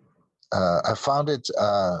I founded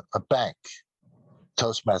a bank,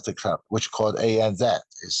 Toastmaster Club, which called ANZ.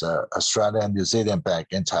 It's an Australian and New Zealand bank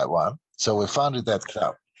in Taiwan. So we founded that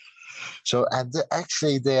club. So, and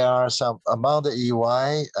actually there are some, among the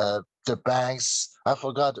EY, the banks, I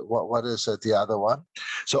forgot what is the other one.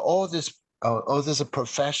 So all these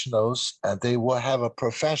professionals, and they will have a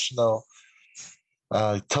professional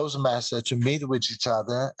Toastmaster to meet with each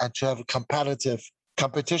other and to have a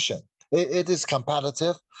competition. It is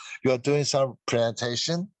competitive. You are doing some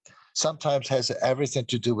presentation. Sometimes has everything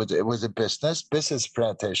to do with the business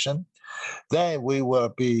presentation. Then we will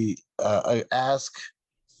be asked,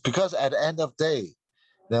 because at the end of the day,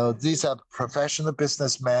 these are professional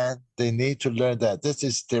businessmen. They need to learn that this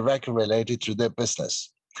is directly related to their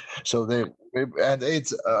business. So it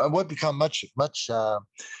will become much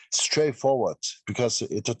straightforward because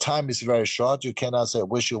the time is very short. You cannot say, I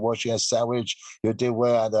wish you were watching a sandwich, you did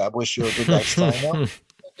well, and I wish you did next time. No,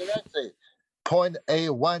 directly. Point A,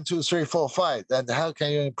 1, 2, 3, 4, 5. And how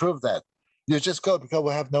can you improve that? You just go because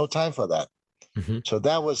we have no time for that. Mm-hmm. So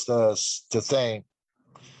that was the thing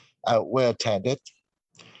we attended.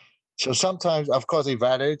 So sometimes, of course,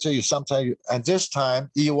 evaluator, and this time,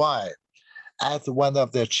 EY asked one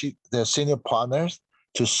of their senior partners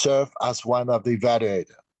to serve as one of the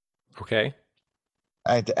evaluators. Okay.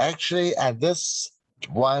 And actually, this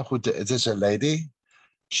one this is a lady,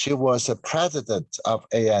 she was the president of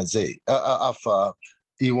ANZ, of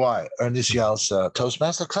EY, Ernst Young's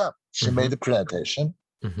Toastmaster Club. She made the presentation.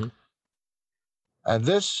 Mm-hmm. And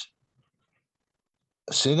this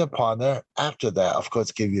senior partner, after that, of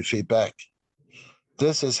course, give you feedback.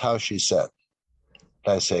 This is how she said.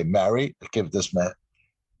 Let's say, Mary, give this man,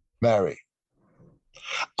 Mary,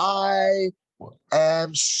 I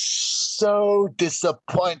am so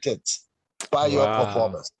disappointed by your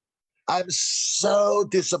performance. I'm so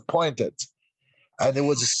disappointed. And it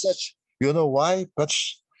was such, you know why? But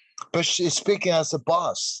she's speaking as a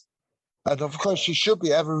boss. And of course, she should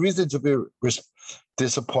be every reason to be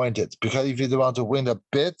disappointed, because if you want to win a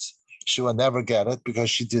bid, she will never get it because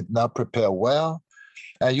she did not prepare well.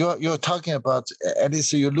 And you're talking about, at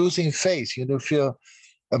least you're losing faith. You feel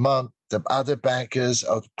among the other bankers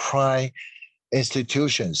of prime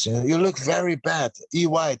institutions. You look very bad.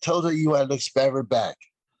 Total EY looks very bad.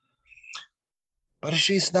 But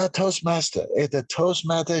she's not Toastmaster. A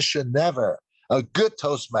good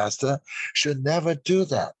Toastmaster should never do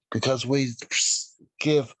that, because we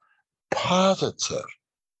give positive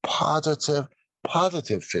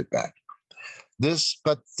feedback.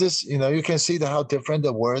 But you can see how different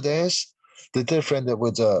the word is. The different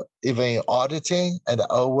with even in auditing and the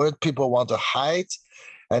old word, people want to hide,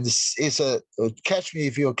 And it's a catch me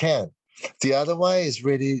if you can. The other one is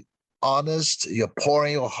really honest. You're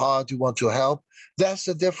pouring your heart. You want to help. That's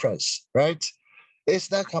the difference, right? It's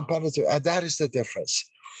not competitive, and that is the difference.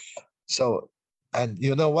 So, and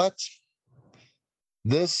you know what?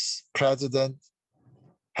 This president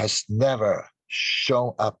has never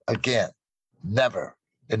shown up again. Never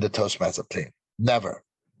in the Toastmaster team. Never.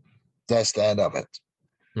 That's the end of it.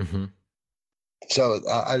 Mm-hmm. So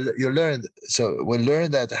you learn. So we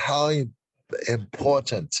learned that how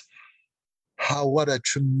important, what a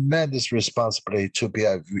tremendous responsibility to be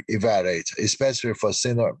evaluated, especially for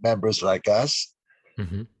senior members like us.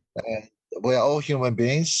 Mm-hmm. And we're all human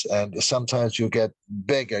beings, and sometimes you get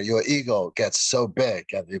bigger. Your ego gets so big,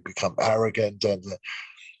 and you become arrogant,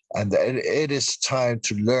 and it is time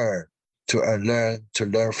to learn, to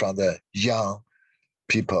learn from the young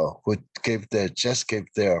people who just gave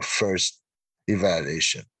their first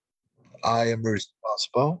evaluation. I am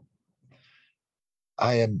responsible.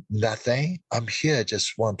 I am nothing. I'm here,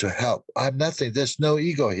 just want to help. I'm nothing. There's no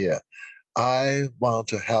ego here. I want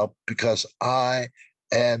to help because I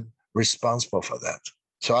am responsible for that.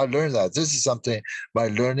 So I learned that. This is something by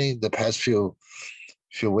learning the past few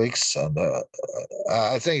weeks, and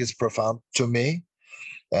I think it's profound to me,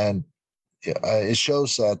 and it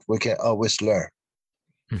shows that we can always learn.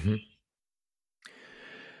 Mm-hmm.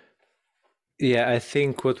 Yeah, I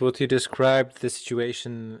think what you described, the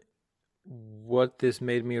situation, what this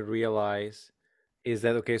made me realize is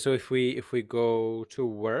that, okay, so if we go to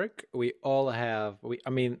work, we all have,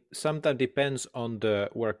 I mean, sometimes depends on the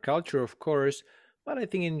work culture, of course, but I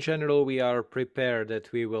think in general we are prepared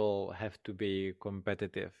that we will have to be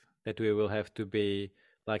competitive, that we will have to be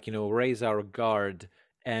like, raise our guard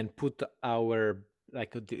and put our,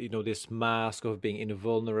 like, this mask of being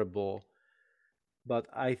invulnerable. But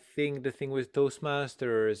I think the thing with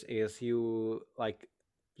Toastmasters is you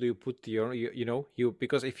put you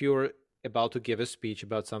because if you're about to give a speech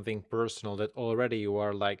about something personal, that already you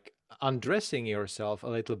are like undressing yourself a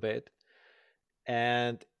little bit,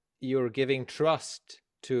 and you're giving trust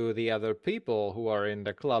to the other people who are in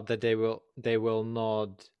the club that they will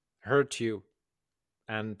not hurt you.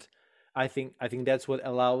 And I think that's what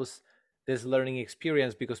allows this learning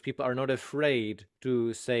experience, because people are not afraid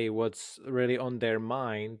to say what's really on their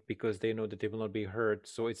mind because they know that they will not be hurt.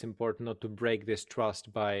 So it's important not to break this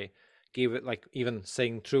trust by even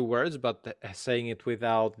saying true words, but saying it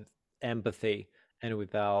without empathy and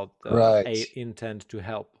without Right. a intent to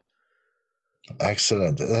help.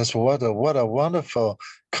 Excellent. That's what a wonderful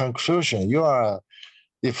conclusion.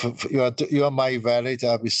 If you are my evaluator,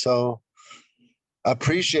 I'll be so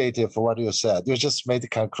appreciative for what you said. You just made the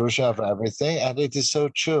conclusion of everything, and it is so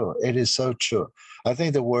true. It is so true. I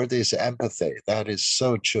think the word is empathy. That is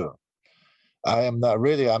so true. I'm not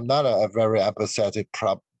a very empathetic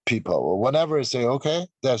people. Whenever I say, okay,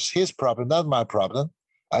 that's his problem, not my problem.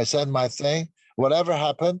 I said my thing. Whatever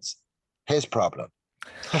happens, his problem.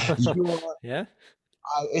 Yeah.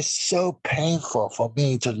 It's so painful for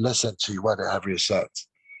me to listen to whatever you said.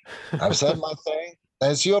 I've said my thing.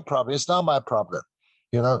 That's your problem. It's not my problem.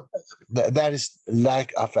 That is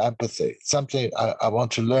lack of empathy. Something I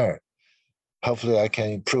want to learn. Hopefully, I can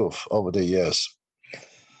improve over the years.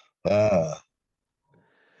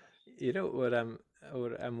 You know what I'm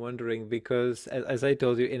wondering, because as I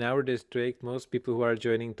told you, in our district, most people who are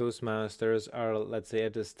joining Toastmasters are, let's say,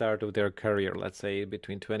 at the start of their career, let's say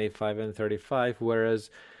between 25 and 35, whereas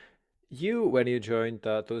you, when you joined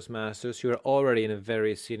Toastmasters, you were already in a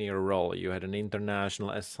very senior role. You had an international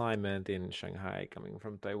assignment in Shanghai, coming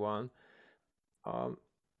from Taiwan.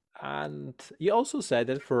 And you also said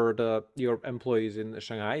that for your employees in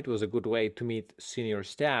Shanghai, it was a good way to meet senior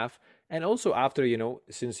staff. And also after,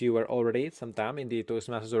 since you were already some time in the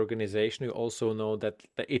Toastmasters organization, you also know that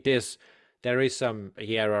there is some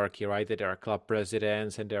hierarchy, right? That there are club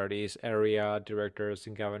presidents and there are these area directors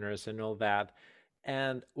and governors and all that.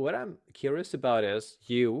 And what I'm curious about is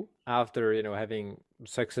you, after, having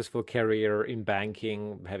successful career in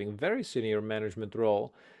banking, having very senior management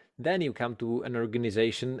role, then you come to an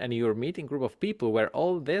organization and you're meeting a group of people where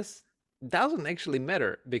all this doesn't actually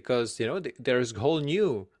matter, because, there's a whole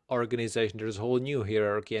new organization, there's a whole new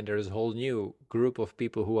hierarchy, and there's a whole new group of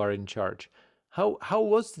people who are in charge. How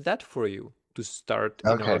was that for you to start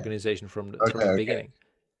in an organization from the beginning?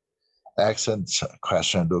 Excellent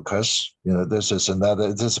question, Lucas. This is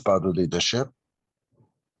about leadership.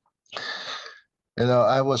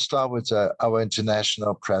 I will start with our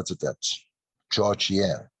international president, George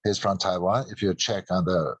Yan. He's from Taiwan. If you check on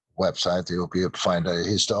the website, you'll be able to find that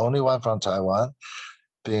he's the only one from Taiwan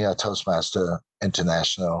being a Toastmaster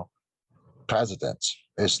international president.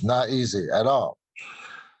 It's not easy at all.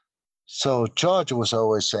 So George was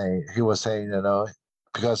always saying, he was saying,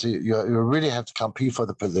 because you really have to compete for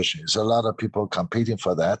the position. There's a lot of people competing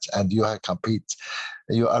for that, and you have to compete.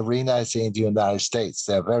 Your arena is in the United States.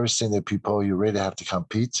 They're very senior people. You really have to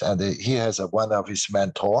compete. And he has one of his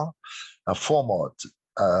mentor, a former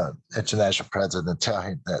international president, tell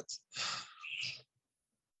him that.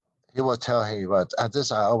 He will tell him, but and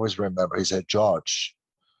this I always remember. He said, George,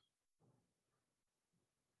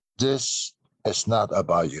 this is not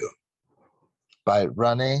about you. By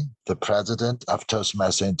running the president of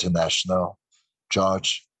Toastmaster International,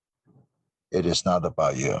 George, it is not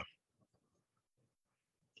about you.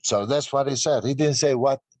 So that's what he said. He didn't say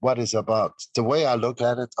what it's about. The way I look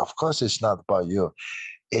at it, of course, it's not about you.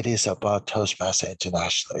 It is about Toastmaster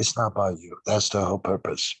International. It's not about you. That's the whole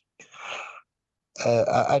purpose.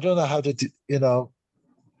 I don't know how to,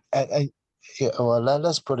 well,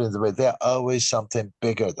 let's put it the way. There's always something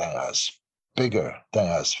bigger than us.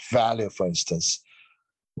 Value, for instance.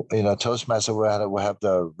 Toastmaster will have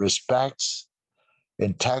the respect,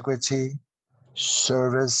 integrity,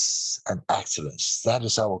 service, and excellence. That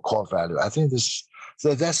is our core value. I think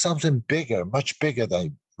that's something bigger, much bigger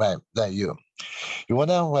than you.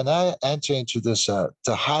 When I enter into this, the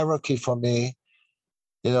hierarchy for me,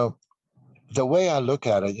 the way I look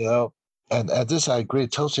at it, and this I agree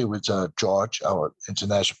totally with George, our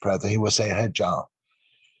international president. He was saying, hey, John,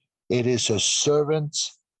 it is a servant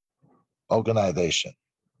organization.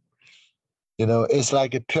 It's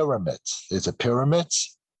like a pyramid. It's a pyramid,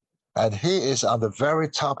 and he is on the very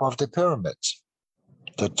top of the pyramid.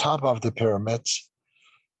 The top of the pyramid.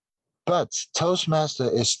 But Toastmaster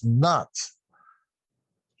is not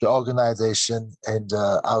the organization in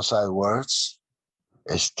the outside words.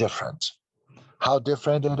 It's different. How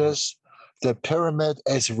different it is? The pyramid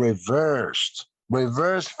is reversed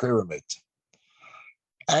pyramid.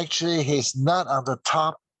 Actually, he's not on the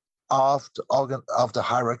top of the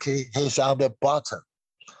hierarchy. He's on the bottom.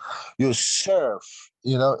 You serve,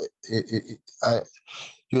 you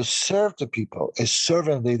serve the people. It's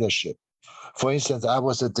servant leadership. For instance, I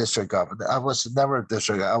was a district governor. I was never a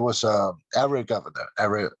district. I was area governor.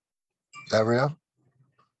 Area.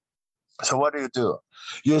 So what do?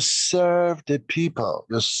 You serve the people.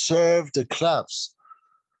 You serve the clubs.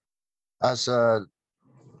 As a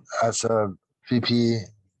VP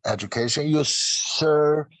education, you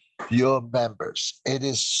serve your members. It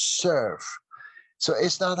is serve. So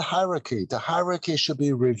it's not a hierarchy. The hierarchy should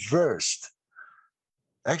be reversed.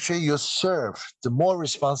 Actually, you serve. The more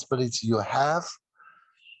responsibility you have,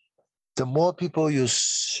 the more people you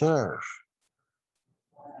serve.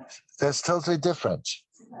 That's totally different.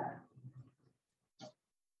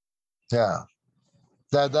 Yeah,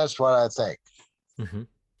 that's what I think. Mm-hmm.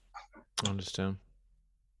 I understand.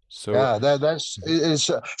 So yeah, that's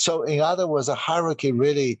so. In other words, a hierarchy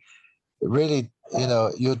really,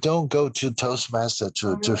 you don't go to Toastmaster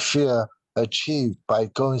to feel achieved by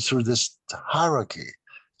going through this hierarchy.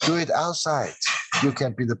 Do it outside. You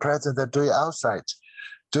can be the president. Do it outside.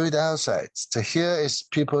 Do it outside. To here is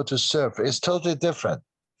people to serve. It's totally different.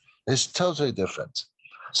 It's totally different.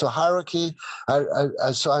 So hierarchy, I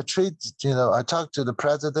treat, I talk to the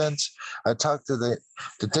president, I talk to the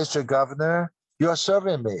district governor. You are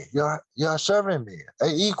serving me. You are serving me.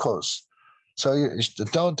 Equals. So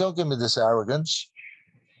don't give me this arrogance.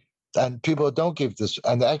 And people don't give this.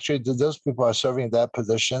 And actually, those people are serving that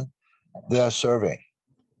position. They are serving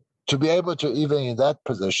to be able to even in that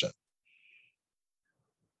position.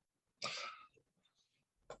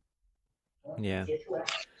 Yeah.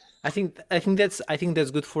 I think that's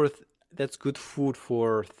good that's good food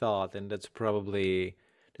for thought, and that's probably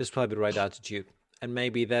the right attitude. And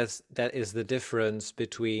maybe that is the difference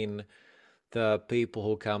between the people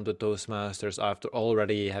who come to Toastmasters after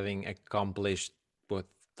already having accomplished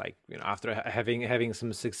after having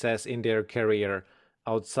some success in their career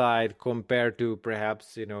outside, compared to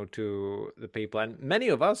perhaps to the people, and many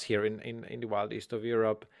of us here in the wild east of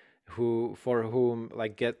Europe, for whom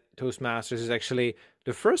get Toastmasters is actually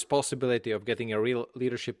the first possibility of getting a real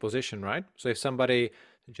leadership position, right? So if somebody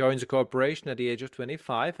joins a corporation at the age of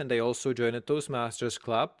 25 and they also join a Toastmasters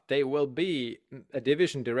club, they will be a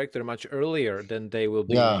division director much earlier than they will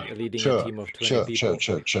be leading a team of 20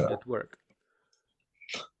 people at work.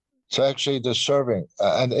 So actually the serving,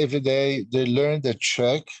 and if they learn the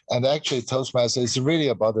trick, and actually Toastmasters is really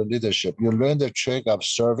about the leadership. You learn the trick of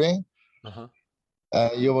serving,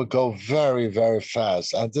 you will go very, very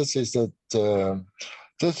fast. And this is the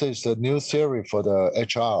new theory for the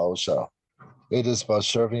HR also. It is about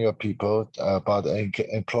serving your people, about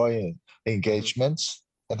employee engagements.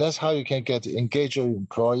 And that's how you can engage your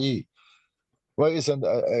employee. Well, isn't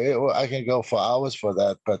I can go for hours for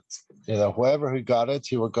that, but whoever who got it,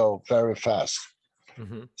 he will go very fast.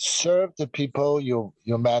 Mm-hmm. Serve the people you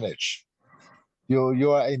manage.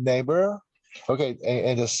 You are a neighbor. Okay,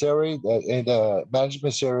 in the series, in the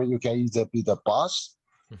management series, you can either be the boss.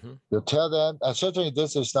 Mm-hmm. You tell them, and certainly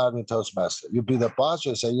this is not in Toastmaster. You be the boss.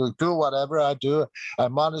 You say you do whatever I do. I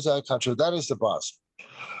monitor, I control. That is the boss.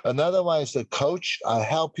 Another one is the coach. I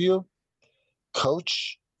help you,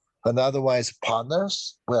 coach. Another one is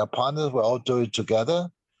partners. We are partners. We all do it together.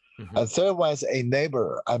 Mm-hmm. And third one is a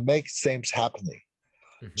neighbor. I make things happening.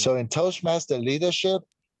 Mm-hmm. So in Toastmaster leadership,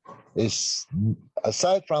 is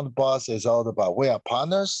aside from the boss, is all about we are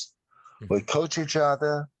partners. Mm-hmm. We coach each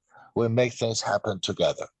other. We make things happen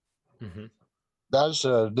together. Mm-hmm. That's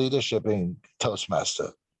leadership in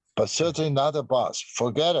Toastmaster, but certainly not a boss.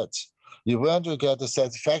 Forget it. You want to get the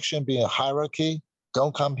satisfaction being a hierarchy,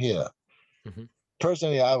 don't come here. Mm-hmm.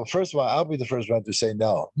 Personally, I'll be the first one to say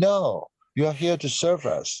no. No, you are here to serve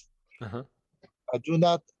us. Uh-huh. I do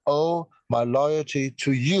not owe my loyalty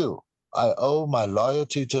to you. I owe my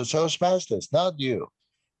loyalty to Toastmasters, not you.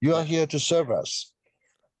 You are here to serve us.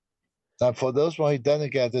 And for those one who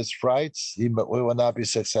doesn't get this right, we will not be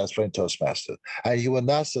successful in Toastmasters, and he will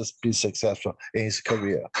not be successful in his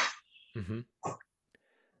career. Mm-hmm.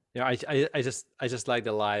 Yeah, I just like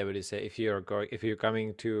the lie where you say if you're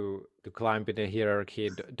coming to climb in a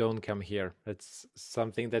hierarchy, don't come here. That's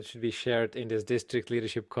something that should be shared in this district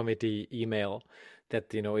leadership committee email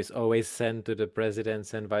that is always sent to the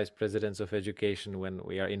presidents and vice presidents of education when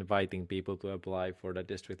we are inviting people to apply for the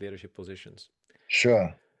district leadership positions.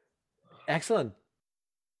 Sure. Excellent.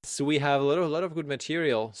 So we have a lot of good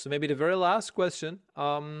material. So maybe the very last question.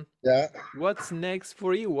 Yeah. What's next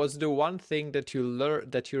for you? What's the one thing that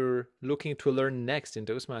you're looking to learn next in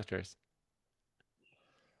Toastmasters?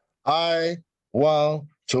 I want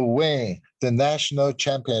to win the national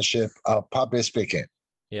championship of public speaking.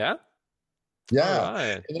 Yeah. Yeah.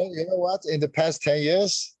 Right. You know what? In the past 10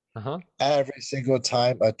 years, every single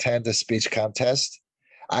time I attend the speech contest,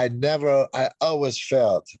 I always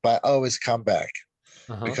failed, but I always come back.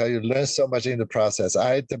 Because you learn so much in the process.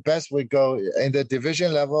 The best we go in the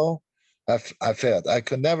division level, I failed. I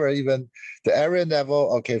could never even the area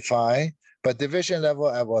level. Okay, fine, but division level,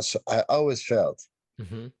 I always failed.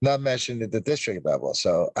 Mm-hmm. Not mentioning the district level.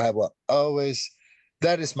 So I will always.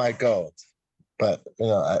 That is my goal. But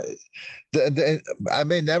I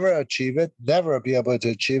may never achieve it, never be able to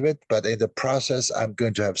achieve it. But in the process, I'm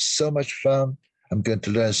going to have so much fun. I'm going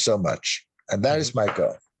to learn so much, and that is my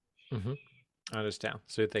goal. Mm-hmm. I understand.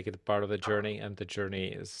 So you take it part of the journey, and the journey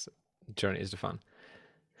is the fun.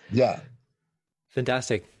 Yeah.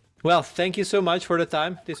 Fantastic. Well, thank you so much for the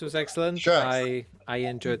time. This was excellent. Sure. I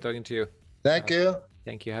enjoyed talking to you. Thank you.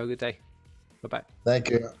 Thank you. Have a good day. Bye-bye. Thank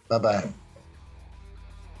you. Bye-bye.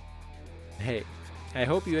 Hey, I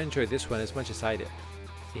hope you enjoyed this one as much as I did.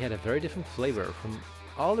 It had a very different flavor from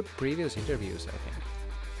all the previous interviews, I think.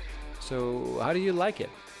 So how do you like it?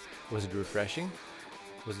 Was it refreshing?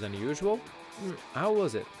 Was it unusual? How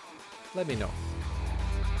was it? Let me know.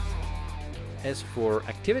 As for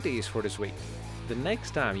activities for this week, the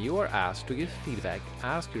next time you are asked to give feedback,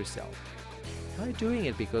 ask yourself, am I doing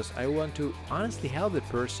it because I want to honestly help the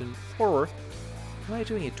person, or am I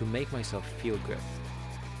doing it to make myself feel good?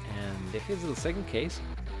 And if it's the second case,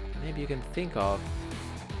 maybe you can think of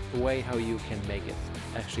a way how you can make it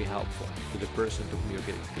actually helpful to the person to whom you're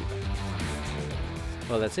giving feedback.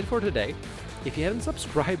 Well, that's it for today. If you haven't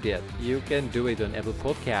subscribed yet, you can do it on Apple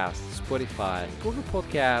Podcasts, Spotify, Google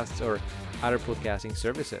Podcasts, or other podcasting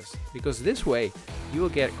services, because this way you will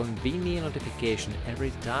get convenient notification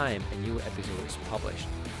every time a new episode is published.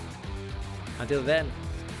 Until then,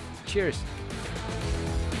 cheers!